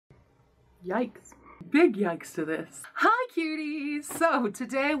Yikes. Big yikes to this. Hi cuties! So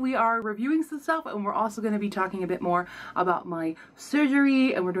today we are reviewing some stuff and we're also going to be talking a bit more about my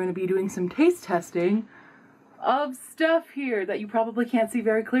surgery, and we're going to be doing some taste testing of stuff here that you probably can't see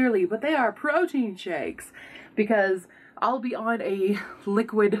very clearly, but they are protein shakes because I'll be on a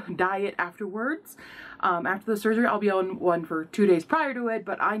liquid diet afterwards. After the surgery, I'll be on one for 2 days prior to it,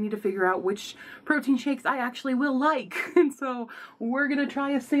 but I need to figure out which protein shakes I actually will like. And so we're gonna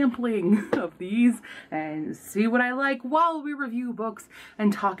try a sampling of these and see what I like while we review books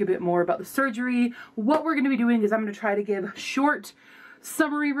and talk a bit more about the surgery. What we're gonna be doing is I'm gonna try to give short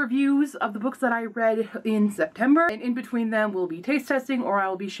summary reviews of the books that I read in September, and in between them we'll be taste testing, or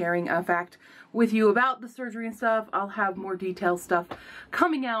I'll be sharing a fact with you about the surgery and stuff. I'll have more detailed stuff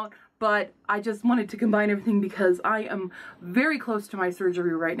coming out, but I just wanted to combine everything because I am very close to my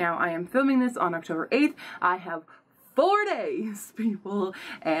surgery right now. I am filming this on October 8th. I have 4 days, people,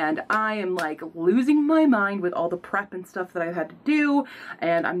 and I am like losing my mind with all the prep and stuff that I've had to do,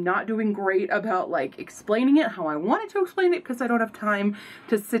 and I'm not doing great about like explaining it how I wanted to explain it because I don't have time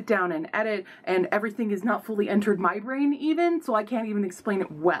to sit down and edit, and everything is not fully entered my brain even, so I can't even explain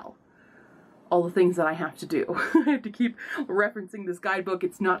it well. All the things that I have to do. I have to keep referencing this guidebook.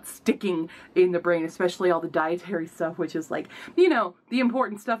 It's not sticking in the brain, especially all the dietary stuff, which is like, you know, the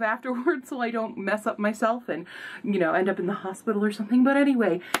important stuff afterwards, so I don't mess up myself and, you know, end up in the hospital or something. But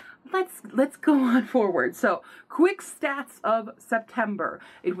anyway, let's go on forward. So, quick stats of September.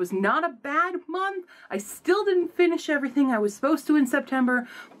 It was not a bad month. I still didn't finish everything I was supposed to in September,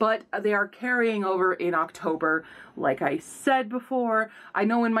 but they are carrying over in October. Like I said before, I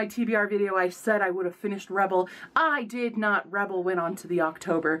know in my TBR video I said I would have finished Rebel. I did not. Rebel went on to the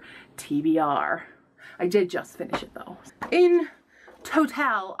October TBR. I did just finish it though. In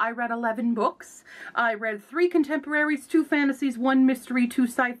total, I read 11 books. I read 3 contemporaries, 2 fantasies, 1 mystery, 2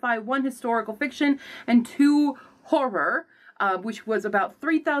 sci-fi, 1 historical fiction, and 2 horror, which was about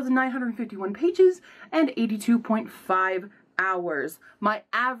 3,951 pages and 82.5 hours. My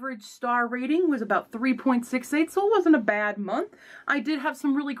average star rating was about 3.68, so it wasn't a bad month. I did have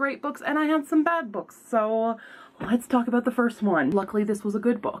some really great books and I had some bad books, so let's talk about the first one. Luckily, this was a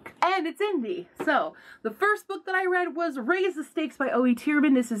good book. And it's indie. So, the first book that I read was Raise the Stakes by O.E.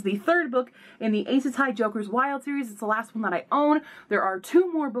 Tierman. This is the 3rd book in the Aces High Jokers Wild series. It's the last one that I own. There are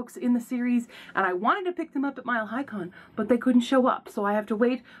 2 more books in the series, and I wanted to pick them up at Mile High Con, but they couldn't show up. So I have to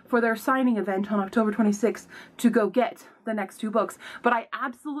wait for their signing event on October 26th to go get the next 2 books. But I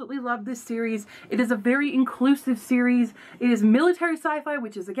absolutely love this series. It is a very inclusive series. It is military sci-fi,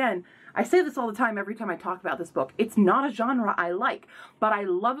 which is, again, I say this all the time every time I talk about this book. It's not a genre I like, but I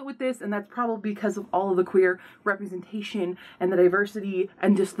love it with this, and that's probably because of all of the queer representation and the diversity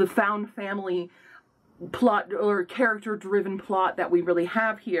and just the found family plot or character-driven plot that we really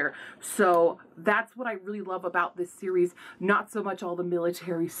have here. So that's what I really love about this series. Not so much all the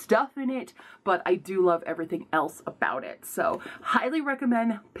military stuff in it, but I do love everything else about it. So highly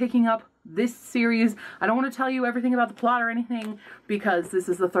recommend picking up this series. I don't want to tell you everything about the plot or anything because this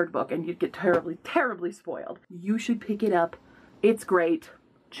is the 3rd book and you'd get terribly, terribly spoiled. You should pick it up. It's great.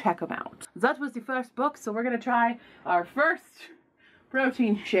 Check them out. That was the first book, so we're going to try our first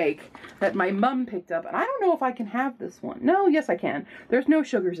protein shake that my mom picked up, and I don't know if I can have this one. No, yes I can. There's no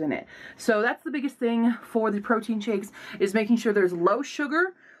sugars in it. So that's the biggest thing for the protein shakes, is making sure there's low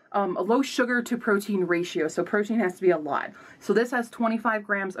sugar, a low sugar to protein ratio. So protein has to be a lot. So this has 25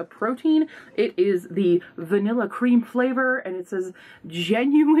 grams of protein. It is the vanilla cream flavor, and it says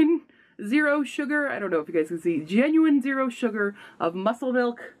genuine 0 sugar. I don't know if you guys can see. Genuine 0 sugar of muscle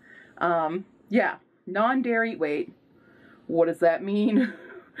milk. Yeah, non-dairy. Wait. What does that mean?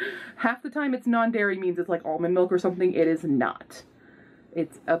 Half the time it's non-dairy means it's like almond milk or something. It is not.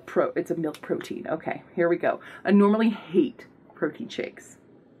 It's a milk protein. Okay, here we go. I normally hate protein shakes.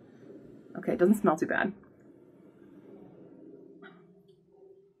 Okay, it doesn't smell too bad.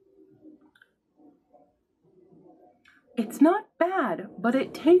 It's not bad, but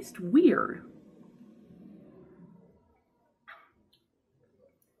it tastes weird.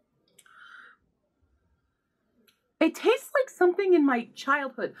 It tastes like something in my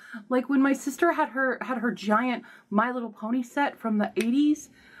childhood, like when my sister had her giant My Little Pony set from the 80s.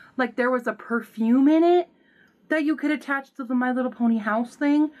 Like there was a perfume in it that you could attach to the My Little Pony house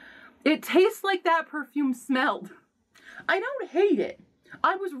thing. It tastes like that perfume smelled. I don't hate it.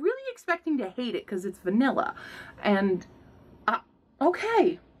 I was really expecting to hate it because it's vanilla, and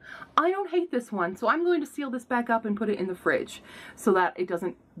okay. I don't hate this one, so I'm going to seal this back up and put it in the fridge so that it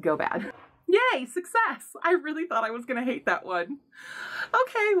doesn't go bad. Yay, success! I really thought I was gonna hate that one.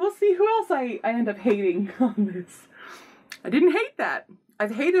 Okay, we'll see who else I end up hating on this. I didn't hate that.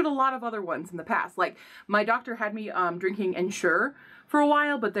 I've hated a lot of other ones in the past. Like, my doctor had me drinking Ensure for a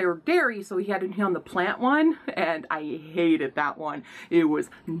while, but they were dairy, so he had me on the plant one, and I hated that one. It was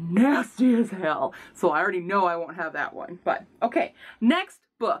nasty as hell. So I already know I won't have that one. But, okay, next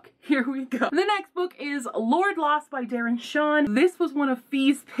book. Here we go. The next book is Lord Lost by Darren Shan. This was one of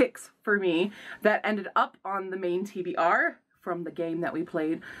Fee's picks for me that ended up on the main TBR from the game that we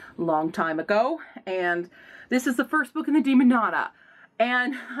played a long time ago. And this is the first book in the Demonata.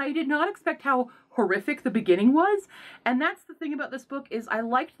 And I did not expect how horrific the beginning was. And that's the thing about this book is I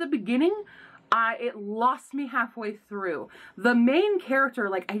liked the beginning. It lost me halfway through. The main character,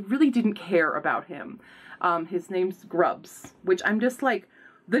 like, I really didn't care about him. His name's Grubbs, which I'm just like,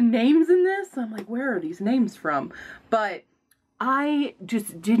 the names in this, I'm like, where are these names from? But I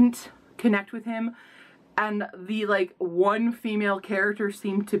just didn't connect with him. And the, like, one female character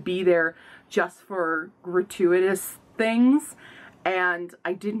seemed to be there just for gratuitous things. And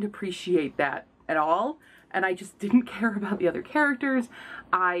I didn't appreciate that at all. And I just didn't care about the other characters.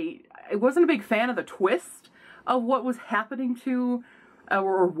 I wasn't a big fan of the twist of what was happening to,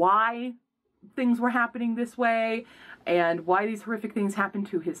 or why things were happening this way, and why these horrific things happened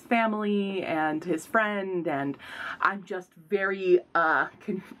to his family and his friend. And I'm just very,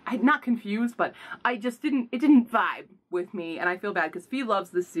 not confused, but it didn't vibe with me. And I feel bad because Fee loves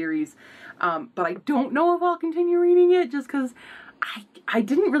this series. But I don't know if I'll continue reading it just because I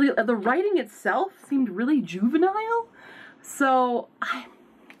didn't really, the writing itself seemed really juvenile. So I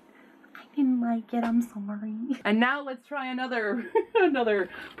didn't like it, I'm sorry. And now let's try another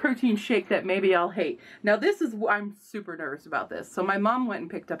protein shake that maybe I'll hate. Now this is, I'm super nervous about this. So my mom went and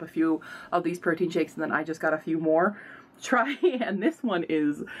picked up a few of these protein shakes, and then I just got a few more. Try, and this one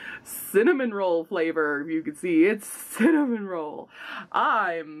is cinnamon roll flavor. You can see it's cinnamon roll.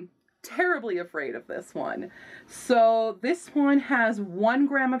 I'm terribly afraid of this one. So this one has 1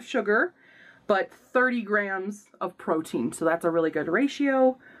 gram of sugar, but 30 grams of protein. So that's a really good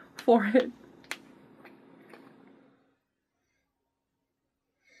ratio for it.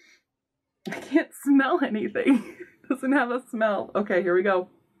 I can't smell anything. It doesn't have a smell. Okay, here we go.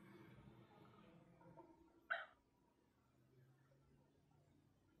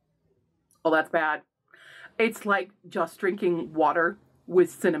 Oh, that's bad. It's like just drinking water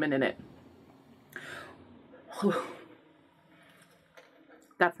with cinnamon in it.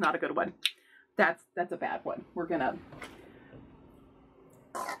 That's not a good one. That's a bad one.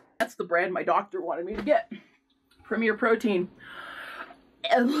 That's the brand my doctor wanted me to get. Premier Protein.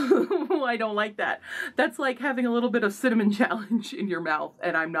 I don't like that. That's like having a little bit of cinnamon challenge in your mouth,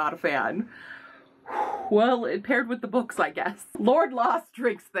 and I'm not a fan. Well, it paired with the books, I guess. Lord Lost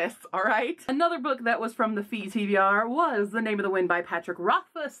drinks this, all right? Another book that was from the Fee TBR was The Name of the Wind by Patrick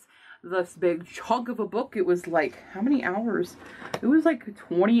Rothfuss. This big chunk of a book. It was like, how many hours? It was like a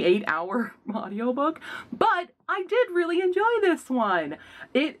 28-hour audiobook, but I did really enjoy this one.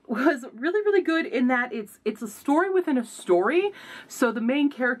 It was really, really good in that it's a story within a story. So the main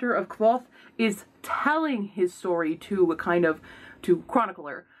character of Kvothe is telling his story to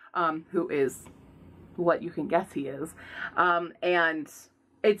chronicler, who is what you can guess he is. And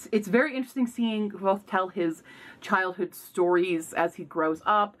it's very interesting seeing Kvothe tell his childhood stories as he grows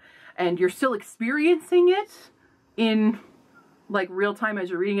up, and you're still experiencing it in like real time as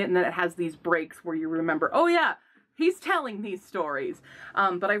you're reading it, and then it has these breaks where you remember, oh yeah, he's telling these stories.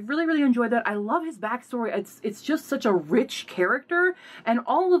 But I really, really enjoyed that. I love his backstory. It's just such a rich character, and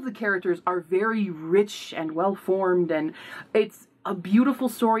all of the characters are very rich and well-formed, and it's a beautiful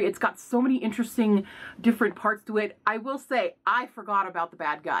story. It's got so many interesting different parts to it. I will say, I forgot about the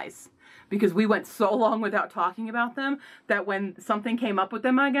bad guys because we went so long without talking about them that when something came up with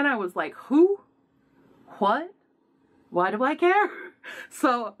them again, I was like, who? What? Why do I care?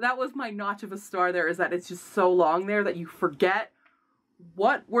 So that was my notch of a star there, is that it's just so long there that you forget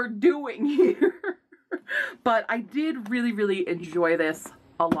what we're doing here. But I did really, really enjoy this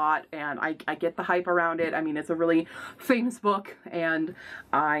a lot, and I get the hype around it. I mean, it's a really famous book, and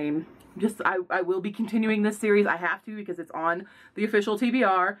I will be continuing this series. I have to, because it's on the official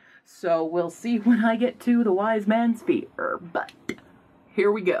TBR, so we'll see when I get to the Wise Man's Fear. But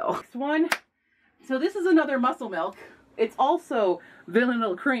here we go. Next one. So this is another Muscle Milk. It's also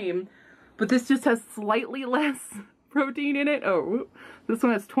vanilla cream, but this just has slightly less protein in it. Oh, this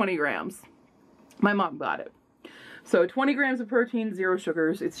one has 20 grams. My mom got it. So 20 grams of protein, 0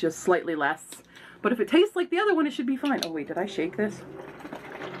 sugars. It's just slightly less. But if it tastes like the other one, it should be fine. Oh wait, did I shake this?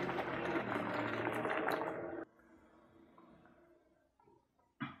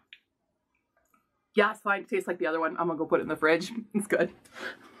 Yeah, it's fine. It tastes like the other one. I'm gonna go put it in the fridge. It's good.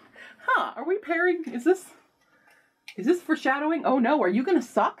 Huh, are we pairing? Is this? Is this foreshadowing? Oh no, are you gonna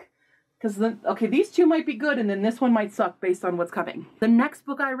suck? Because then, okay, these two might be good and then this one might suck based on what's coming. The next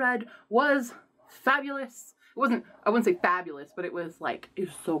book I read was fabulous. It wasn't, I wouldn't say fabulous, but it was like, it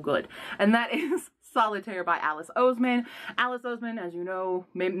was so good. And that is Solitaire by Alice Oseman. Alice Oseman, as you know,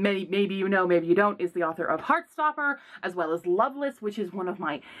 maybe you know, maybe you don't, is the author of Heartstopper, as well as Loveless, which is one of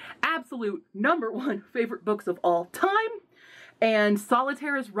my absolute #1 favorite books of all time. And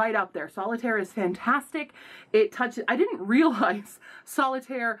Solitaire is right up there. Solitaire is fantastic. It touches, I didn't realize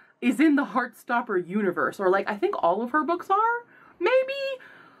Solitaire is in the Heartstopper universe, or like, I think all of her books are, maybe?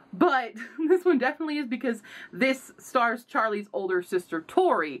 But this one definitely is, because this stars Charlie's older sister,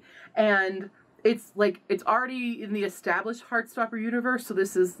 Tori, and it's like, it's already in the established Heartstopper universe, so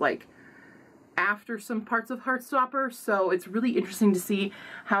this is like after some parts of Heartstopper, so it's really interesting to see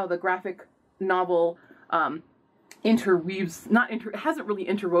how the graphic novel interweaves, it hasn't really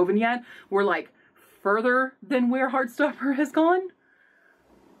interwoven yet. We're like further than where Heartstopper has gone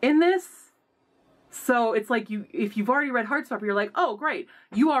in this. So it's like, if you've already read Heartstopper, you're like, oh great,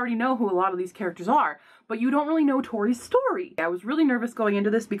 you already know who a lot of these characters are, but you don't really know Tori's story. I was really nervous going into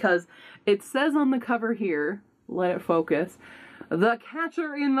this because it says on the cover here, let it focus, "The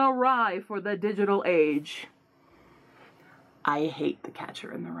Catcher in the Rye for the Digital Age." I hate The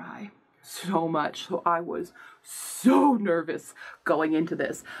Catcher in the Rye so much, so I was so nervous going into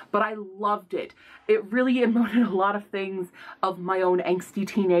this, but I loved it. It really emoted a lot of things of my own angsty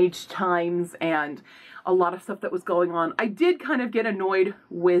teenage times and a lot of stuff that was going on. I did kind of get annoyed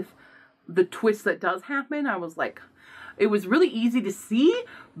with the twist that does happen. I was like, it was really easy to see,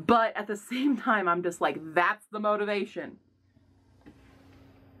 but at the same time, I'm just like, that's the motivation.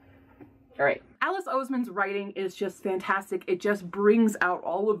 All right. Alice Oseman's writing is just fantastic. It just brings out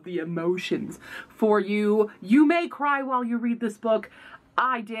all of the emotions for you. You may cry while you read this book.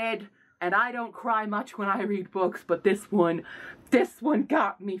 I did, and I don't cry much when I read books, but this one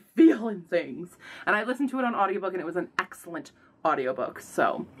got me feeling things. And I listened to it on audiobook, and it was an excellent audiobook.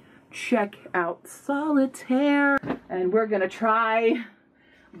 So check out Solitaire, and we're gonna try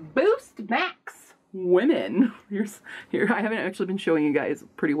Boost Max Women. Here, I haven't actually been showing you guys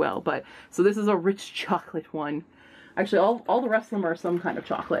pretty well, but so this is a rich chocolate one. Actually, all the rest of them are some kind of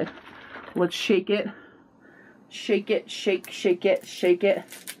chocolate. Let's shake it. Shake it, shake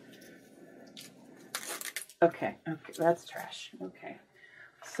it. Okay, that's trash. Okay.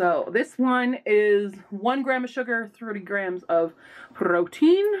 So this one is 1 gram of sugar, 30 grams of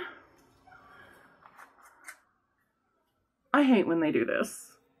protein. I hate when they do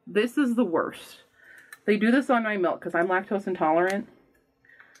this. This is the worst. They do this on my milk because I'm lactose intolerant.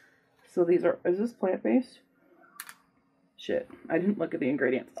 So these are, is this plant-based? Shit, I didn't look at the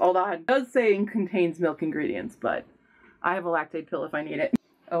ingredients. Although it does say it contains milk ingredients, but I have a lactate pill if I need it.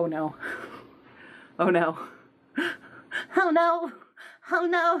 Oh no. Oh no. Oh no. Oh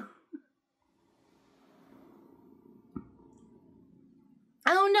no.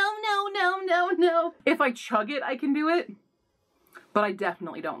 Oh no. If I chug it, I can do it. But I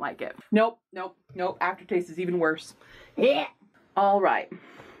definitely don't like it. Nope. Aftertaste is even worse. Yeah. All right.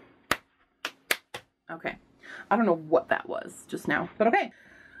 Okay. I don't know what that was just now, but okay.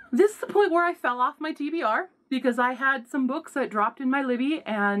 This is the point where I fell off my TBR because I had some books that dropped in my Libby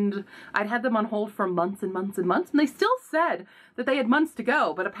and I'd had them on hold for months and months and months, and they still said that they had months to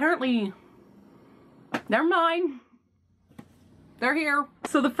go, but apparently, never mind. They're here.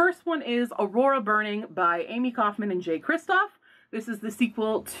 So the first one is Aurora Burning by Amy Kaufman and Jay Kristoff. This is the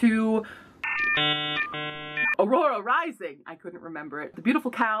sequel to Aurora Rising. I couldn't remember it. The beautiful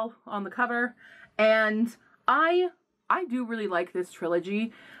cow on the cover. And I do really like this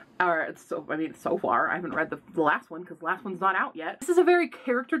trilogy. So far. I haven't read the last one because the last one's not out yet. This is a very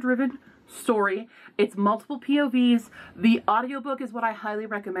character-driven story. It's multiple POVs. The audiobook is what I highly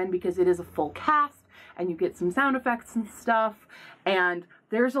recommend because it is a full cast and you get some sound effects and stuff. And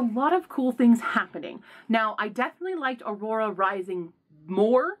there's a lot of cool things happening. Now, I definitely liked Aurora Rising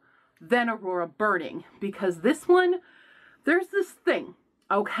more than Aurora Burning because this one, there's this thing,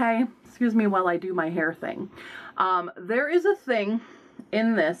 okay? Excuse me while I do my hair thing. There is a thing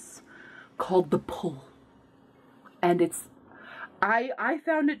in this called the pull. And it's, I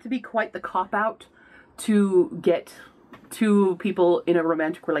found it to be quite the cop-out to get two people in a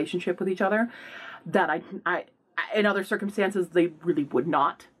romantic relationship with each other that I in other circumstances, they really would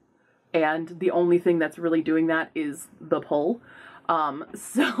not. And the only thing that's really doing that is the pull.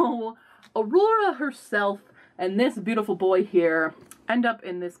 So Aurora herself and this beautiful boy here end up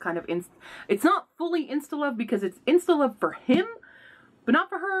in this kind of, it's not fully insta-love because it's insta-love for him, but not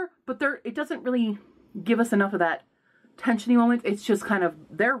for her, but it doesn't really give us enough of that tensiony moments. It's just kind of,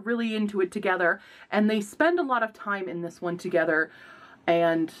 they're really into it together, and they spend a lot of time in this one together,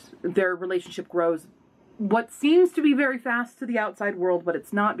 and their relationship grows what seems to be very fast to the outside world, but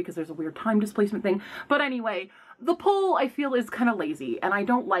it's not, because there's a weird time displacement thing. But anyway, the pull, I feel, is kind of lazy, and I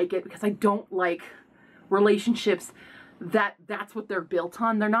don't like it because I don't like relationships that's what they're built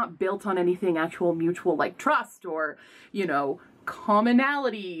on. They're not built on anything actual mutual, like trust or, you know,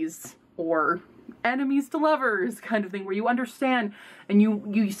 commonalities or enemies to lovers kind of thing, where you understand and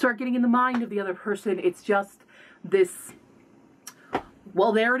you start getting in the mind of the other person. It's just this,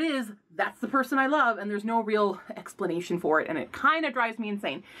 well, there it is, that's the person I love, and there's no real explanation for it, and it kind of drives me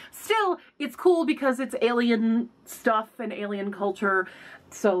insane. Still, it's cool because it's alien stuff and alien culture,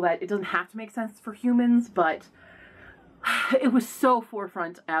 so that it doesn't have to make sense for humans, but it was so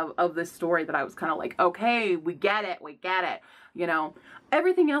forefront of this story that I was kind of like, okay, we get it, you know.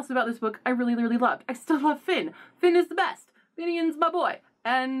 Everything else about this book I really, really loved. I still love Finn. Finn is the best. Finian's my boy,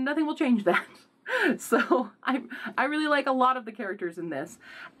 and nothing will change that. So I really like a lot of the characters in this,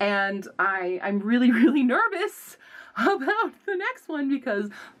 and I'm really, really nervous about the next one, because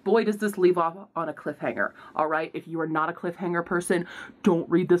boy, does this leave off on a cliffhanger. All right, if you are not a cliffhanger person, don't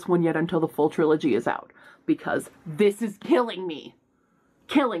read this one yet until the full trilogy is out, because this is killing me.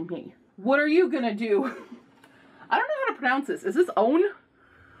 Killing me. What are you gonna do? I don't know how to pronounce this. Is this Own?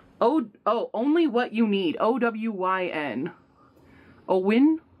 Oh, only what you need. O-W-Y-N.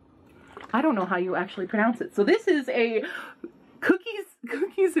 Owen? I don't know how you actually pronounce it. So this is a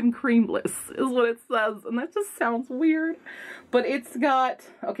cookies and creamless is what it says, and that just sounds weird. But it's got,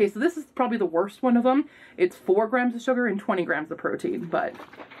 okay, so this is probably the worst one of them. It's 4 grams of sugar and 20 grams of protein, but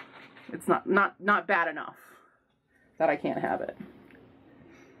it's not bad enough that I can't have it.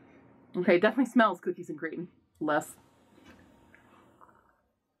 Okay, definitely smells cookies and cream. Less.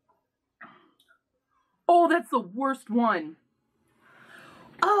 Oh, that's the worst one.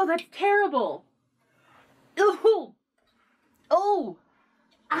 Oh, that's terrible. Ooh. Oh.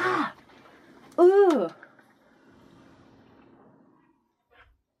 Ah. Ugh.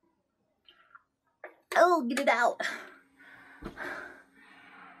 Oh, get it out.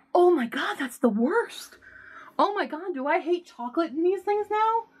 Oh my God, that's the worst. Oh my God, do I hate chocolate in these things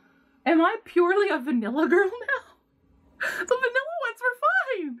now? Am I purely a vanilla girl now? The vanilla ones were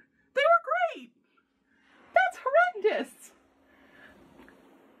fine. They were great. That's horrendous.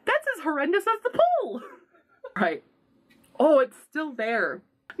 That's as horrendous as the poll. Right. Oh, it's still there.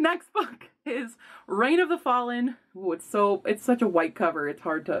 Next book is Reign of the Fallen. Oh, it's such a white cover. It's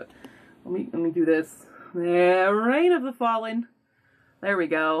hard to, let me do this. Yeah, Reign of the Fallen. There we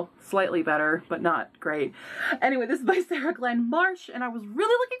go. Slightly better, but not great. Anyway, this is by Sarah Glenn Marsh, and I was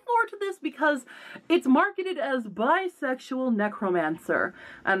really looking forward to this because it's marketed as bisexual necromancer.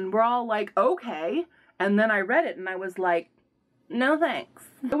 And we're all like, okay. And then I read it and I was like, no thanks.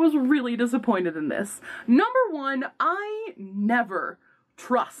 I was really disappointed in this. Number one, I never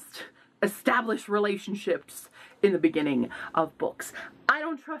trust established relationships in the beginning of books. I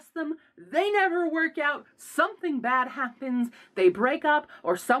don't trust them. They never work out. Something bad happens. They break up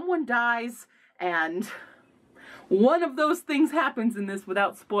or someone dies, and one of those things happens in this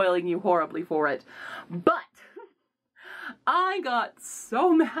without spoiling you horribly for it. But I got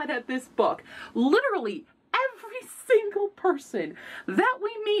so mad at this book. Literally every single person that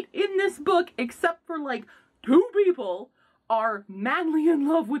we meet in this book, except for like 2 people, are madly in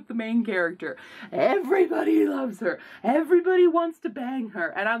love with the main character. Everybody loves her. Everybody wants to bang her.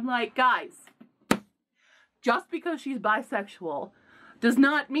 And I'm like, guys, just because she's bisexual does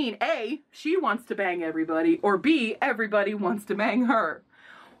not mean A, she wants to bang everybody, or B, everybody wants to bang her.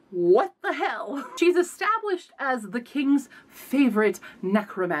 What the hell? She's established as the king's favorite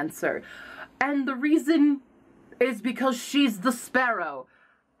necromancer. And the reason is because she's the sparrow,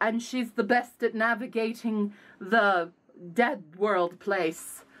 and she's the best at navigating the dead world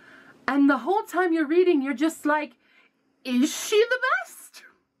place. And the whole time you're reading, you're just like, is she the best?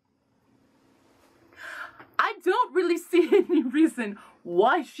 I don't really see any reason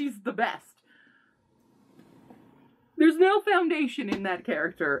why she's the best. There's no foundation in that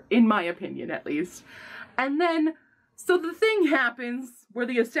character, in my opinion at least. And then, so the thing happens where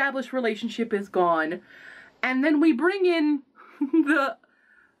the established relationship is gone, and then we bring in the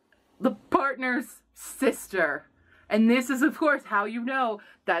partner's sister. And this is, of course, how you know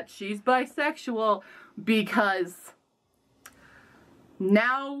that she's bisexual, because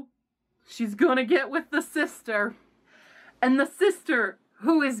now she's gonna get with the sister. And the sister,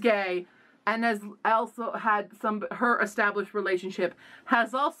 who is gay, and has also had her established relationship,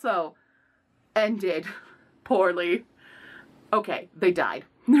 has also ended poorly. Okay, they died.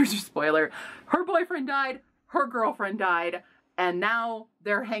 There's your spoiler. Her boyfriend died. her girlfriend died, and now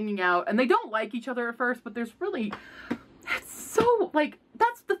they're hanging out, and they don't like each other at first, but there's really, it's so, like,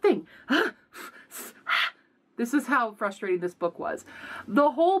 that's the thing. This is how frustrating this book was.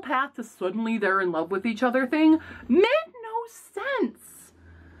 The whole path to suddenly they're in love with each other thing made no sense.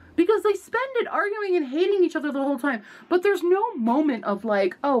 Because they spend it arguing and hating each other the whole time. But there's no moment of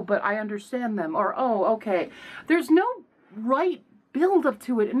like, oh, but I understand them. Or, oh, okay. There's no right build up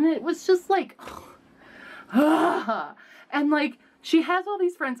to it. And it was just like, and like, she has all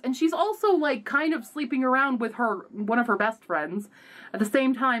these friends, and she's also like kind of sleeping around with one of her best friends at the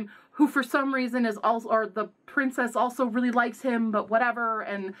same time, who for some reason is also, or the princess also really likes him, but whatever.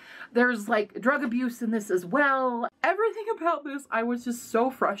 And there's like drug abuse in this as well. Everything about this I was just so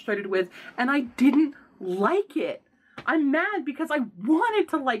frustrated with, and I didn't like it. I'm mad because I wanted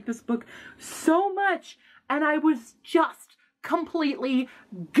to like this book so much, and I was just completely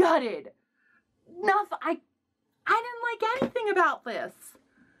gutted. Nothing, I didn't like anything about this.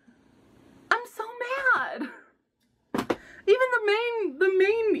 I'm so mad. Even the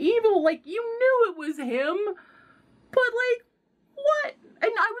main evil, like, you knew it was him, but like, what?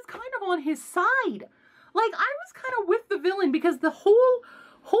 And I was kind of on his side. Like, I was kind of with the villain because the whole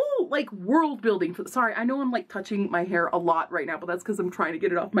like world building, sorry, I know I'm like touching my hair a lot right now, but that's because I'm trying to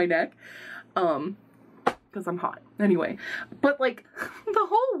get it off my neck. Because I'm hot. Anyway, but like the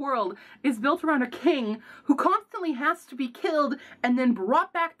whole world is built around a king who constantly has to be killed and then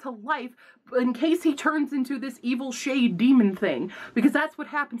brought back to life in case he turns into this evil shade demon thing, because that's what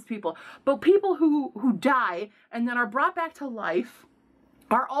happens to people. But people who die and then are brought back to life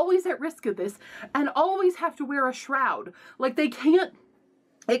are always at risk of this and always have to wear a shroud. Like, they can't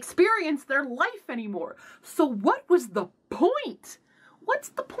experience their life anymore. So what was the point? What's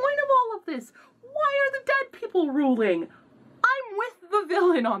the point of all of this? Why are the dead people ruling? I'm with the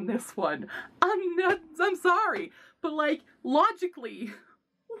villain on this one. I'm sorry, but like, logically,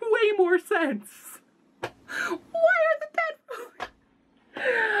 way more sense. Why are the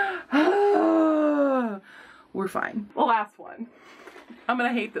dead? We're fine. The last one. I'm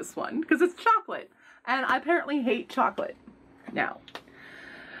gonna hate this one because it's chocolate, and I apparently hate chocolate now.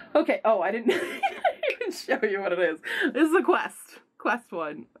 Okay, oh, I didn't even show you what it is. This is a Quest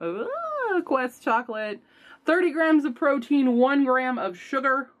one. Quest chocolate. 30 grams of protein, 1 gram of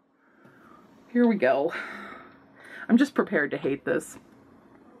sugar. Here we go. I'm just prepared to hate this.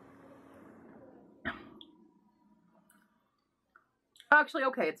 Actually,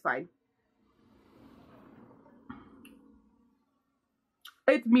 okay, it's fine.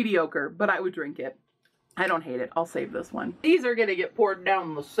 It's mediocre, but I would drink it. I don't hate it. I'll save this one. These are gonna get poured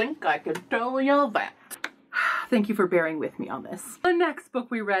down the sink, I can tell you that. Thank you for bearing with me on this. The next book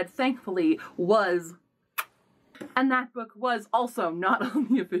we read, thankfully, was, and that book was also not on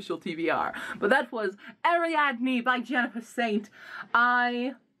the official TBR, but that was Ariadne by Jennifer Saint.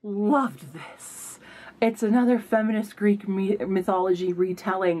 I loved this. It's another feminist Greek mythology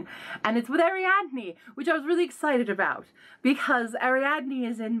retelling, and it's with Ariadne, which I was really excited about, because Ariadne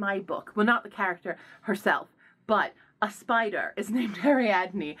is in my book. Well, not the character herself, but a spider is named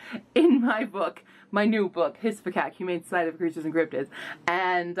Ariadne in my book, my new book, Hisphacac, Humane Society of Creatures and Cryptids.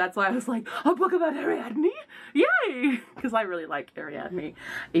 And that's why I was like, a book about Ariadne? Yay! Because I really like Ariadne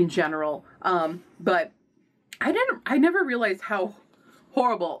in general. But I never realized how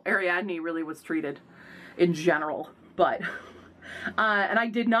horrible Ariadne really was treated in general. But, and I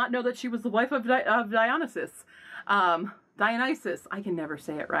did not know that she was the wife of Dionysus. Dionysus. I can never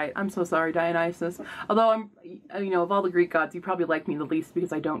say it right. I'm so sorry, Dionysus. Although you know, of all the Greek gods, you probably like me the least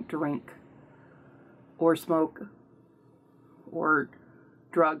because I don't drink or smoke or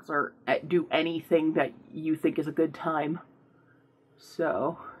drugs or do anything that you think is a good time.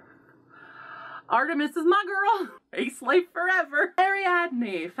 So, Artemis is my girl. Ace life forever.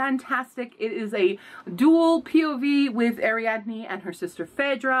 Ariadne. Fantastic. It is a dual POV with Ariadne and her sister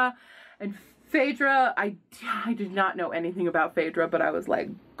Phaedra. And Phaedra, I did not know anything about Phaedra, but I was like,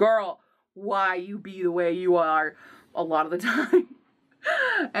 girl, why you be the way you are a lot of the time.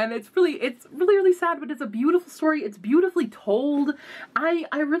 And it's really sad, but it's a beautiful story. It's beautifully told. I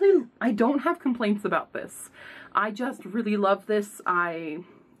don't have complaints about this. I just really love this. I'm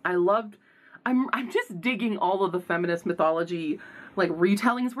just digging all of the feminist mythology like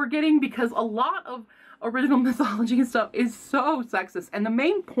retellings we're getting, because a lot of original mythology and stuff is so sexist. And the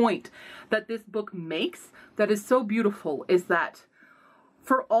main point that this book makes that is so beautiful is that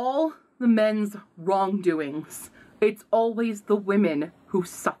for all the men's wrongdoings, it's always the women who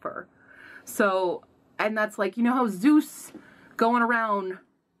suffer. So, and that's like, you know how Zeus going around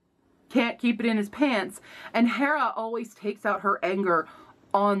can't keep it in his pants, and Hera always takes out her anger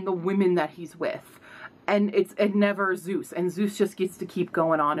on the women that he's with. and it's never Zeus, and Zeus just gets to keep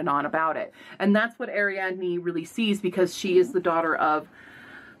going on and on about it. And that's what Ariadne really sees, because she is the daughter of,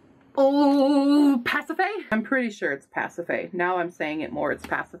 oh, Pasiphae? I'm pretty sure it's Pasiphae. Now I'm saying it more, it's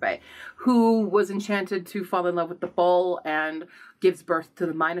Pasiphae, who was enchanted to fall in love with the bull and gives birth to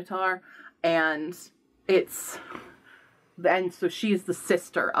the Minotaur. And so she's the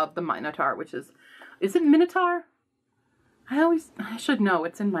sister of the Minotaur, which is it Minotaur? I should know,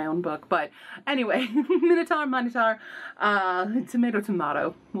 it's in my own book, but anyway, Minotaur,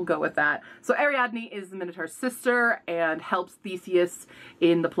 tomato, we'll go with that. So Ariadne is the Minotaur's sister and helps Theseus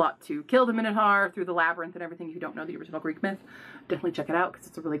in the plot to kill the Minotaur through the labyrinth and everything. If you don't know the original Greek myth, definitely check it out because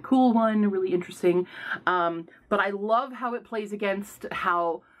it's a really cool one, really interesting. But I love how it plays against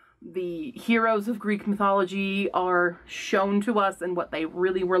how the heroes of Greek mythology are shown to us and what they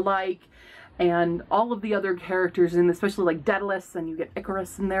really were like. And all of the other characters, and especially like Daedalus, and you get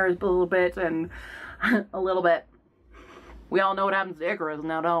Icarus in there a little bit, and a little bit. We all know what happens to Icarus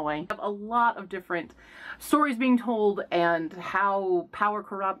now, don't we? Have a lot of different stories being told and how power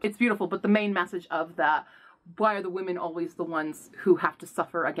corrupts. It's beautiful, but the main message of that, why are the women always the ones who have to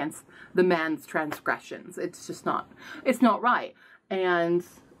suffer against the man's transgressions? It's just not, it's not right. And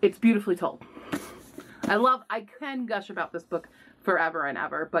it's beautifully told. I can gush about this book forever and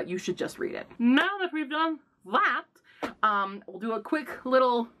ever, but you should just read it. Now that we've done that, we'll do a quick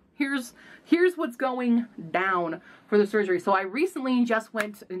little, here's what's going down for the surgery. So I recently just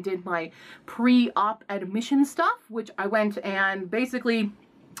went and did my pre-op admission stuff, which I went and basically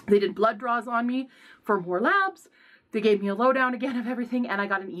they did blood draws on me for more labs. They gave me a lowdown again of everything, and I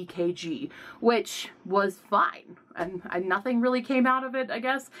got an EKG, which was fine. And nothing really came out of it, I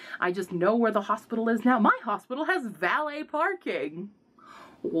guess. I just know where the hospital is now. My hospital has valet parking.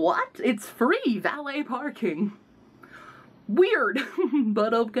 What? It's free valet parking. Weird,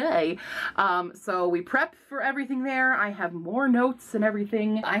 but okay. So we prepped for everything there. I have more notes and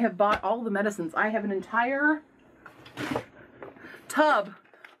everything. I have bought all the medicines. I have an entire tub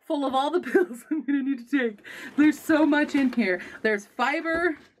full of all the pills I'm gonna need to take. There's so much in here. There's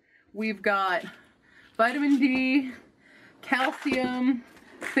fiber, we've got vitamin D, calcium,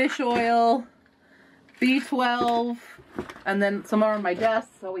 fish oil, B12, and then some are on my desk.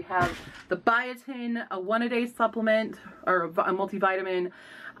 So we have the biotin, a 1-a-day supplement, or a multivitamin,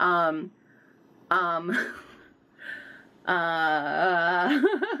 I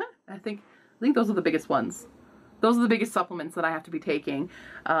think those are the biggest ones. Those are the biggest supplements that I have to be taking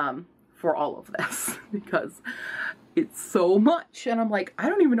for all of this because it's so much. And I'm like, I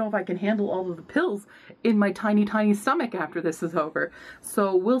don't even know if I can handle all of the pills in my tiny, tiny stomach after this is over.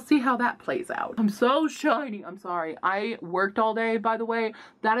 So we'll see how that plays out. I'm so shiny. I'm sorry. I worked all day, by the way.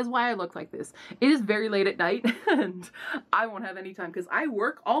 That is why I look like this. It is very late at night and I won't have any time because I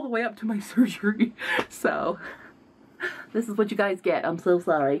work all the way up to my surgery. So this is what you guys get. I'm so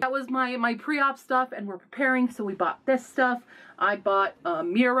sorry. That was my pre-op stuff, and we're preparing, so we bought this stuff. I bought a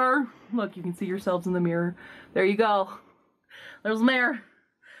mirror. Look, you can see yourselves in the mirror. There you go. There's a mirror.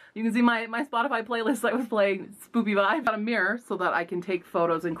 You can see my Spotify playlist I was playing, Spoopy Vibe. I got a mirror so that I can take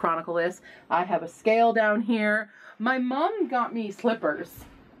photos and chronicle this. I have a scale down here. My mom got me slippers.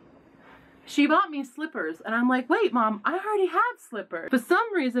 She bought me slippers, and I'm like, wait, Mom, I already have slippers. For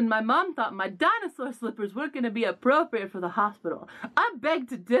some reason, my mom thought my dinosaur slippers weren't going to be appropriate for the hospital. I beg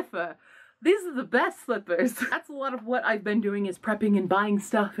to differ. These are the best slippers. That's a lot of what I've been doing, is prepping and buying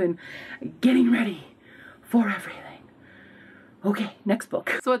stuff and getting ready for everything. Okay, next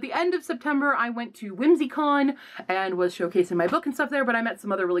book. So at the end of September, I went to Whimsycon and was showcasing my book and stuff there, but I met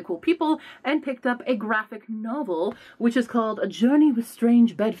some other really cool people and picked up a graphic novel, which is called A Journey with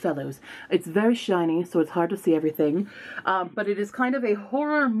Strange Bedfellows. It's very shiny, so it's hard to see everything, but it is kind of a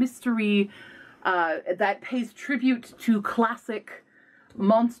horror mystery that pays tribute to classic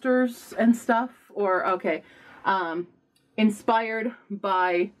monsters and stuff, or, okay, inspired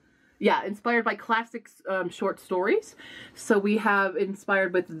by classic short stories. So we have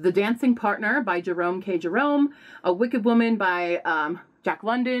inspired with The Dancing Partner by Jerome K. Jerome, A Wicked Woman by Jack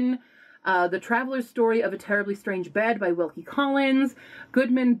London, The Traveler's Story of a Terribly Strange Bed by Wilkie Collins,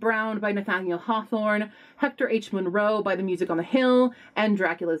 Goodman Brown by Nathaniel Hawthorne, Hector H. Munro by The Music on the Hill, and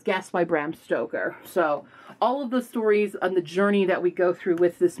Dracula's Guest by Bram Stoker. So all of the stories and the journey that we go through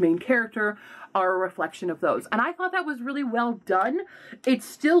with this main character are a reflection of those. And I thought that was really well done. It's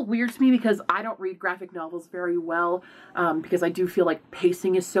still weird to me because I don't read graphic novels very well, because I do feel like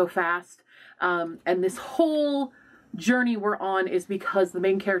pacing is so fast. And this whole journey we're on is because the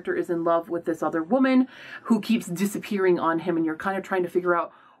main character is in love with this other woman who keeps disappearing on him, and you're kind of trying to figure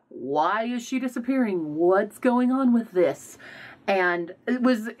out, why is she disappearing? What's going on with this? And it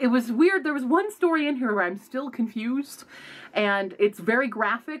was weird. There was one story in here where I'm still confused, and it's very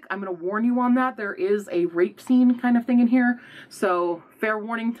graphic. I'm going to warn you on that. There is a rape scene kind of thing in here, so fair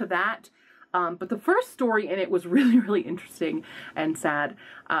warning to that. But the first story in it was really, really interesting and sad.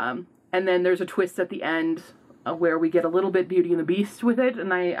 And then there's a twist at the end where we get a little bit Beauty and the Beast with it,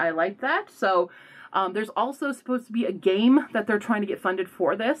 and I like that. So there's also supposed to be a game that they're trying to get funded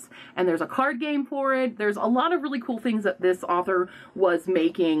for this, and there's a card game for it. There's a lot of really cool things that this author was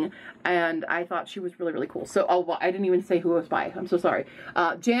making, and I thought she was really, really cool. So I didn't even say who it was by. I'm so sorry.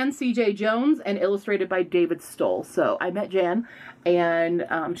 Jan C.J. Jones, and illustrated by David Stoll. So I met Jan, and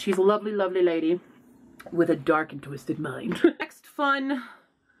she's a lovely, lovely lady with a dark and twisted mind. Next fun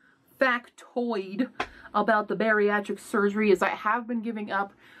factoid about the bariatric surgery is I have been giving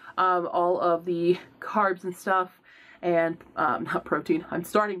up all of the carbs and stuff, and not protein. I'm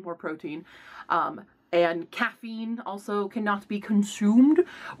starting more protein. And caffeine also cannot be consumed,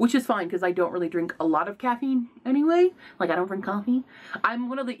 which is fine because I don't really drink a lot of caffeine anyway. Like, I don't drink coffee. I'm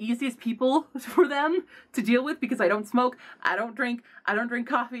one of the easiest people for them to deal with because I don't smoke, I don't drink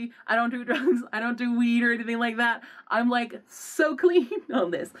coffee, I don't do drugs, I don't do weed or anything like that. I'm like so clean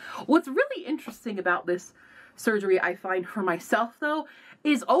on this. What's really interesting about this surgery, I find for myself though,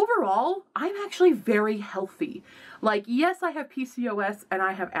 is overall, I'm actually very healthy. Like, yes, I have PCOS and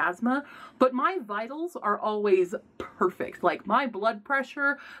I have asthma, but my vitals are always perfect. Like, my blood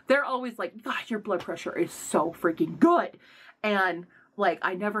pressure, they're always like, gosh, your blood pressure is so freaking good. And like,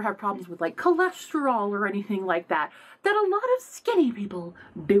 I never have problems with like cholesterol or anything like that a lot of skinny people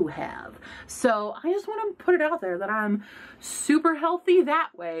do have. So I just want to put it out there that I'm super healthy that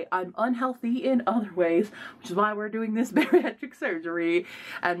way. I'm unhealthy in other ways, which is why we're doing this bariatric surgery.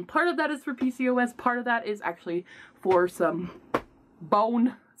 And part of that is for PCOS, part of that is actually for some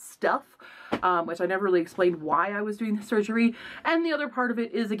bone stuff, which I never really explained why I was doing the surgery. And the other part of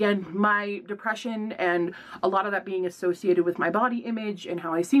it is, again, my depression and a lot of that being associated with my body image and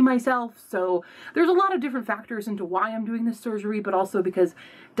how I see myself. So there's a lot of different factors into why I'm doing this surgery, but also because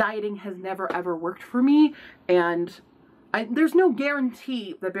dieting has never ever worked for me. And there's no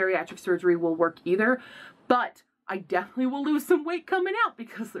guarantee that bariatric surgery will work either, but I definitely will lose some weight coming out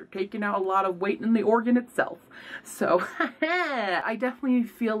because they're taking out a lot of weight in the organ itself. So I definitely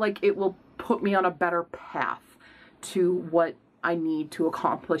feel like it will put me on a better path to what I need to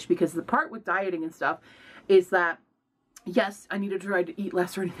accomplish, because the part with dieting and stuff is that, yes, I need to try to eat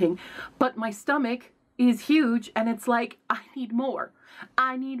less or anything, but my stomach is huge and it's like, I need more.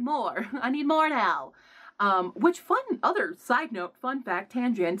 I need more. I need more now. Which other side note, fun fact,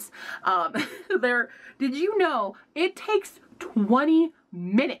 tangents, did you know it takes 20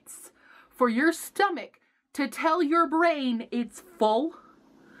 minutes for your stomach to tell your brain it's full?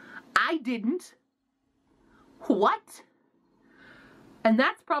 I didn't. What? And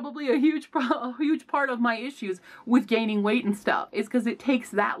that's probably a huge part of my issues with gaining weight and stuff, is because it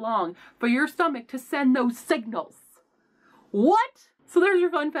takes that long for your stomach to send those signals. What? So there's your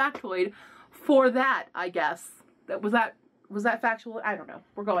fun factoid for that, I guess. Was that factual? I don't know.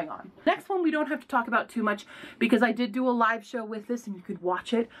 We're going on. Next one we don't have to talk about too much because I did do a live show with this and you could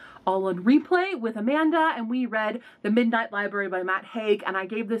watch it all on replay with Amanda, and we read The Midnight Library by Matt Haig, and I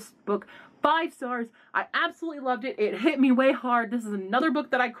gave this book 5 stars. I absolutely loved it. It hit me way hard. This is another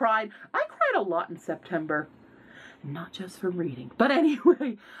book that I cried. I cried a lot in September. Not just from reading. But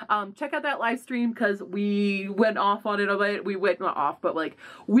anyway, check out that live stream because we went off on it a bit. We went not off, but like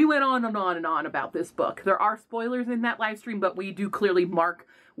we went on and on and on about this book. There are spoilers in that live stream, but we do clearly mark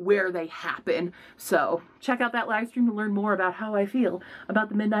where they happen. So check out that live stream to learn more about how I feel about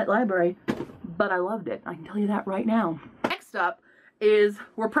The Midnight Library. But I loved it. I can tell you that right now. Next up is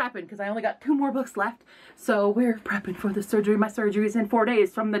we're prepping because I only got 2 more books left. So we're prepping for the surgery. My surgery is in 4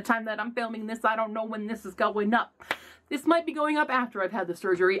 days from the time that I'm filming this. I don't know when this is going up. This might be going up after I've had the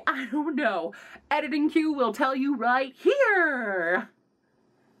surgery. I don't know. Editing Q will tell you right here.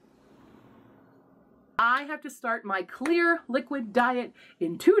 I have to start my clear liquid diet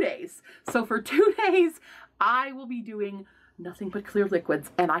in 2 days. So for 2 days, I will be doing nothing but clear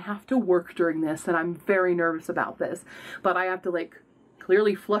liquids, and I have to work during this, and I'm very nervous about this, but I have to like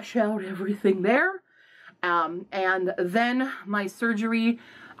clearly flush out everything there. And then my surgery,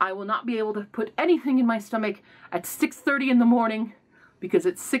 I will not be able to put anything in my stomach at 6:30 in the morning because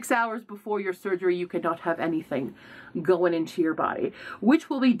it's 6 hours before your surgery. You cannot have anything going into your body, which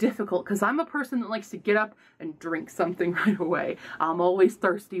will be difficult because I'm a person that likes to get up and drink something right away. I'm always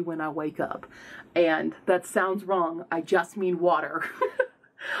thirsty when I wake up, and that sounds wrong. I just mean water.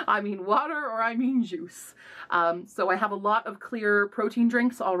 I mean water, or I mean juice. So I have a lot of clear protein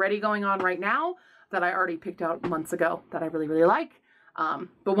drinks already going on right now. that I already picked out months ago that I really, really like.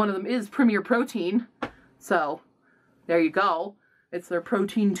 But one of them is Premier Protein. So there you go. It's their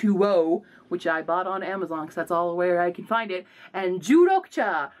Protein 2.0, which I bought on Amazon because that's all where I can find it. And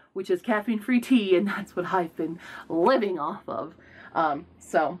Jurokcha, which is caffeine-free tea, and that's what I've been living off of.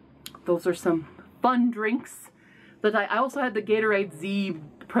 So those are some fun drinks. That I also had the Gatorade Z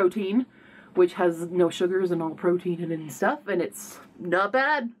Protein, which has no sugars and all protein in it and stuff, and it's not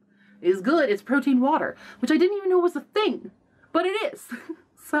bad. It's good. It's protein water, which I didn't even know was a thing, but it is.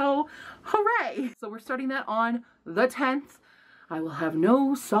 So, hooray! So we're starting that on the 10th. I will have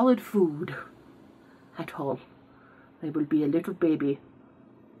no solid food at all. I will be a little baby.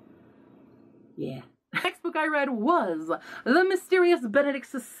 Yeah. The next book I read was The Mysterious Benedict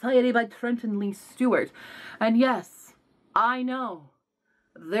Society by Trenton Lee Stewart. And yes, I know,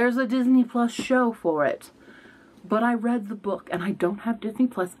 there's a Disney Plus show for it. But I read the book and I don't have Disney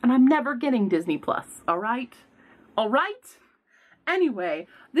Plus and I'm never getting Disney Plus, alright? Alright? Anyway,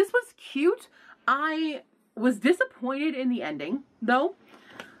 this was cute. I was disappointed in the ending, though,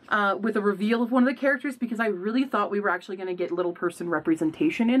 with a reveal of one of the characters, because I really thought we were actually going to get little person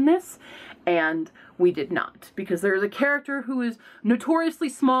representation in this, and we did not, because there's a character who is notoriously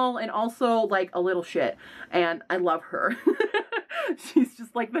small and also, like, a little shit, and I love her. She's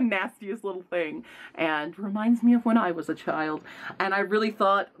just like the nastiest little thing, and reminds me of when I was a child, and I really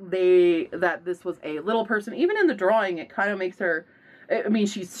thought that this was a little person. Even in the drawing, it kind of makes her, I mean,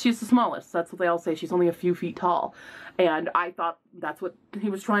 she's the smallest. That's what they all say. She's only a few feet tall. And I thought that's what he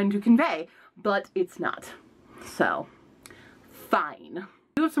was trying to convey, but it's not. So, fine.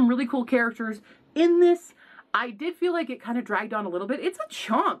 We have some really cool characters in this. I did feel like it kind of dragged on a little bit. It's a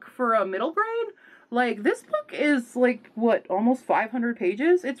chunk for a middle grade. Like, this book is like, what, almost 500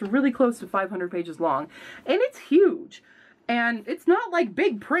 pages? It's really close to 500 pages long. And it's huge. And it's not like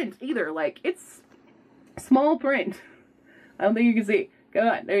big print either. Like, it's small print. I don't think you can see. Come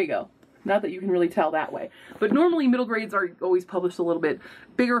on, there you go. Not that you can really tell that way. But normally middle grades are always published a little bit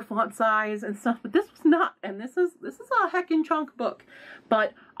bigger font size and stuff, but this was not. And this is a heckin' chunk book.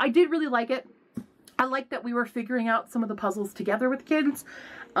 But I did really like it. I liked that we were figuring out some of the puzzles together with kids.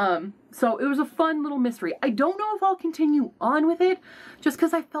 So it was a fun little mystery. I don't know if I'll continue on with it, just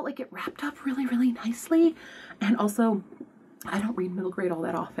because I felt like it wrapped up really, really nicely. And also, I don't read middle grade all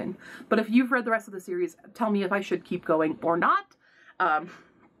that often. But if you've read the rest of the series, tell me if I should keep going or not.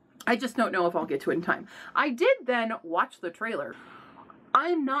 I just don't know if I'll get to it in time. I did then watch the trailer.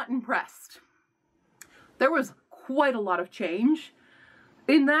 I'm not impressed. There was quite a lot of change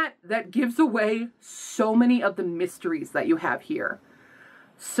in that gives away so many of the mysteries that you have here.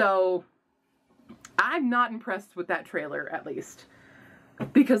 So I'm not impressed with that trailer, at least,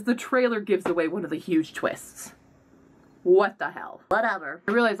 because the trailer gives away one of the huge twists. What the hell? Whatever.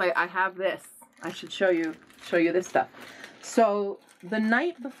 I realize I have this. I should show you this stuff. So the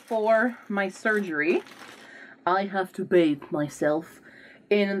night before my surgery, I have to bathe myself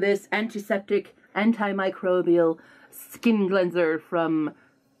in this antiseptic, antimicrobial skin cleanser from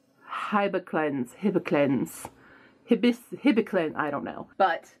Hibiclens, I don't know.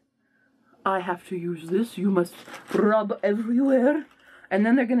 But I have to use this. You must rub everywhere. And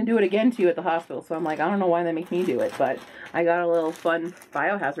then they're going to do it again to you at the hospital. So I'm like, I don't know why they make me do it. But I got a little fun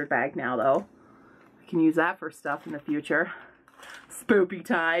biohazard bag now, though. I can use that for stuff in the future. Spoopy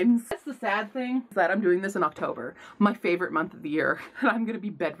times. That's the sad thing, is that I'm doing this in October, my favorite month of the year. And I'm going to be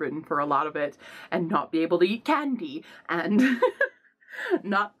bedridden for a lot of it and not be able to eat candy and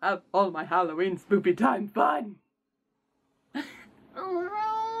not have all my Halloween spoopy time fun.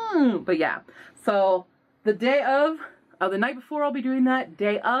 But yeah, so the day of, the night before I'll be doing that,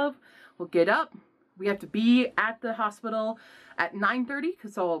 day of, we'll get up. We have to be at the hospital at 9:30,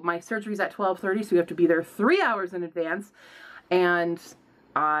 because so my surgery's at 12:30, so we have to be there 3 hours in advance. And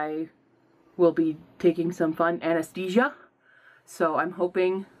I will be taking some fun anesthesia. So I'm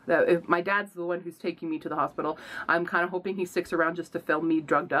hoping that if my dad's the one who's taking me to the hospital, I'm kind of hoping he sticks around just to film me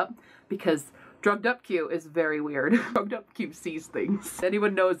drugged up, because drugged up Q is very weird. Drugged up Q sees things.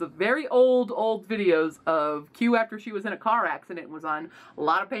 Anyone knows the very old videos of Q after she was in a car accident was on a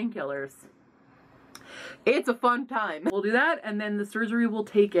lot of painkillers. It's a fun time. We'll do that, and then the surgery will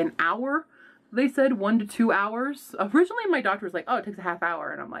take an hour. They said 1 to 2 hours. Originally my doctor was like, oh, it takes a half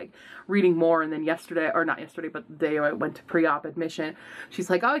hour. And I'm like reading more. And then yesterday, or not yesterday, but the day I went to pre-op admission, she's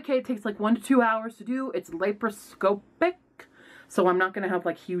like, oh, okay, it takes like 1 to 2 hours to do. It's laparoscopic. So I'm not going to have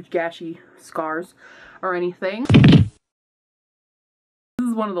like huge gashy scars or anything. This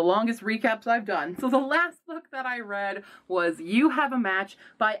is one of the longest recaps I've done. So the last book that I read was You Have a Match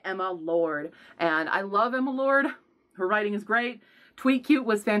by Emma Lord. And I love Emma Lord. Her writing is great. Tweet Cute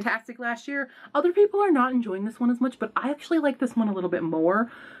was fantastic last year. Other people are not enjoying this one as much, but I actually like this one a little bit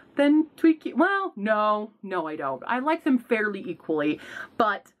more than Tweet Cute. Well, no, I don't. I like them fairly equally,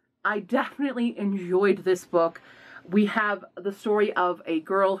 but I definitely enjoyed this book. We have the story of a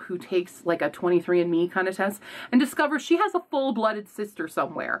girl who takes like a 23andMe kind of test and discovers she has a full-blooded sister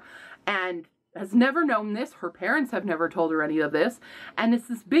somewhere and has never known this. Her parents have never told her any of this. And it's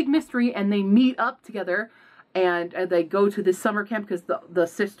this big mystery, and they meet up together and they go to this summer camp because the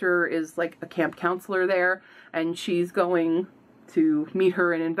sister is like a camp counselor there, and she's going to meet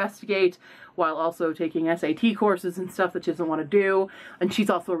her and investigate while also taking SAT courses and stuff that she doesn't want to do. And she's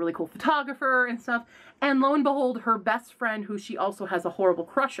also a really cool photographer and stuff. And lo and behold, her best friend, who she also has a horrible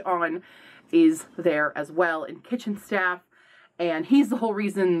crush on, is there as well, in kitchen staff. And he's the whole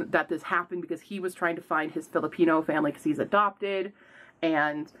reason that this happened, because he was trying to find his Filipino family because he's adopted.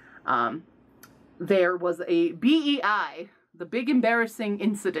 And there was a BEI, the big embarrassing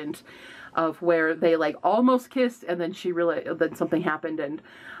incident of where they like almost kissed, and then then something happened and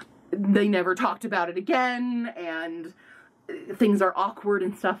they never talked about it again, and things are awkward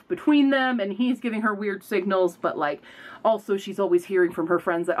and stuff between them, and he's giving her weird signals, but like also she's always hearing from her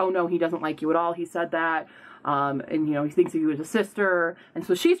friends that, oh no, he doesn't like you at all, he said that, and you know, he thinks of you as a sister, and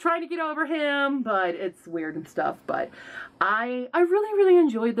so she's trying to get over him, but it's weird and stuff. But I really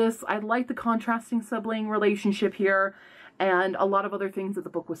enjoyed this. I like the contrasting sibling relationship here and a lot of other things that the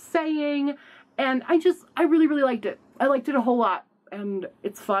book was saying, and I really liked it. I liked it a whole lot, and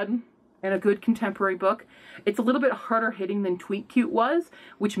it's fun and a good contemporary book. It's a little bit harder hitting than Tweet Cute was,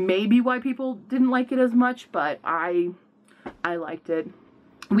 which may be why people didn't like it as much, but I liked it.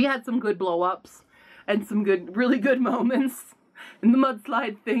 We had some good blow-ups and some really good moments, and the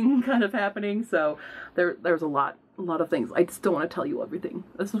mudslide thing kind of happening, so there's a lot of things. I just don't want to tell you everything.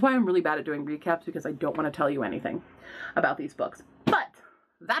 This is why I'm really bad at doing recaps, because I don't want to tell you anything about these books. But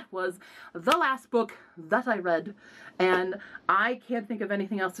that was the last book that I read, and I can't think of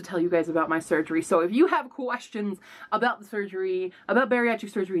anything else to tell you guys about my surgery. So if you have questions about the surgery, about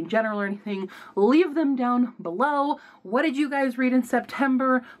bariatric surgery in general or anything, leave them down below. What did you guys read in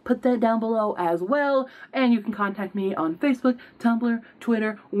September? Put that down below as well. And you can contact me on Facebook, Tumblr,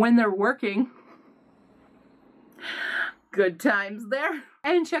 Twitter, when they're working. Good times there.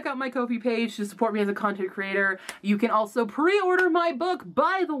 And check out my Ko-fi page to support me as a content creator. You can also pre-order my book.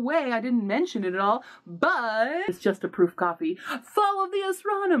 By the way, I didn't mention it at all, but it's just a proof copy. Fall of the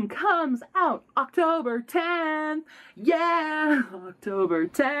Astronom comes out October 10th. Yeah, October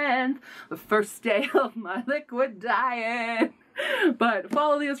 10th, the first day of my liquid diet. But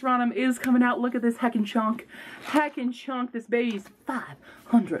Fall of the Astronom is coming out. Look at this heckin' chunk. Heckin' chunk. This baby's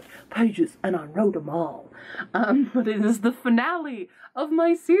 500 pages, and I wrote them all. But it is the finale of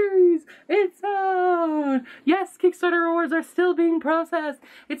my series. It's on! Yes, Kickstarter rewards are still being processed.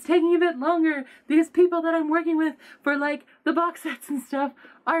 It's taking a bit longer. These people that I'm working with for, like, the box sets and stuff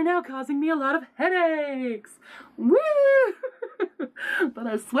are now causing me a lot of headaches. Woo! But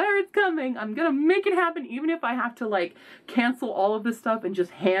I swear it's coming. I'm gonna make it happen, even if I have to, like, cancel all of this stuff and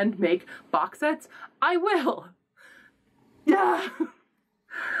just hand make box sets. I will. Yeah.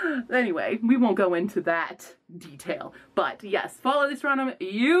 Anyway, we won't go into that detail, but yes, Fall of the Astronom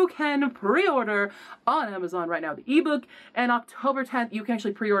you can pre-order on Amazon right now, the ebook, and October 10th you can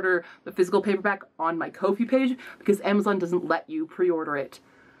actually pre-order the physical paperback on my Ko-fi page, because Amazon doesn't let you pre-order it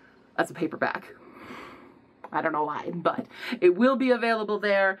as a paperback. I don't know why, but it will be available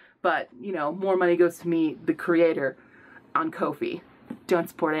there, but you know, more money goes to me, the creator, on Ko-fi. Don't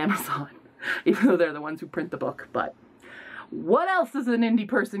support Amazon, even though they're the ones who print the book. But what else is an indie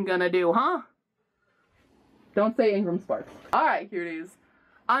person gonna do, huh? Don't say Ingram Sparks. Alright, cuties.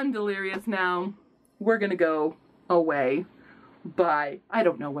 I'm delirious now. We're gonna go away. Bye. I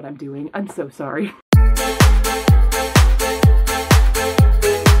don't know what I'm doing. I'm so sorry.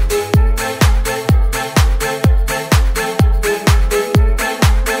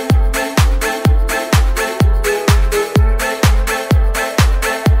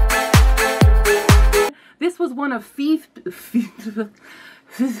 This was one of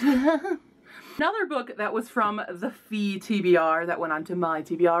another book that was from the Fee TBR that went on to my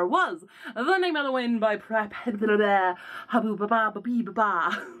TBR was The Name of the Wind by Habu Baba Babi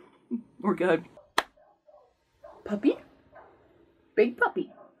Baba. We're good. Puppy? Big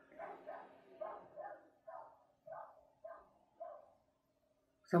puppy.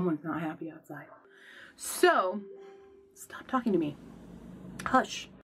 Someone's not happy outside. So, stop talking to me. Hush.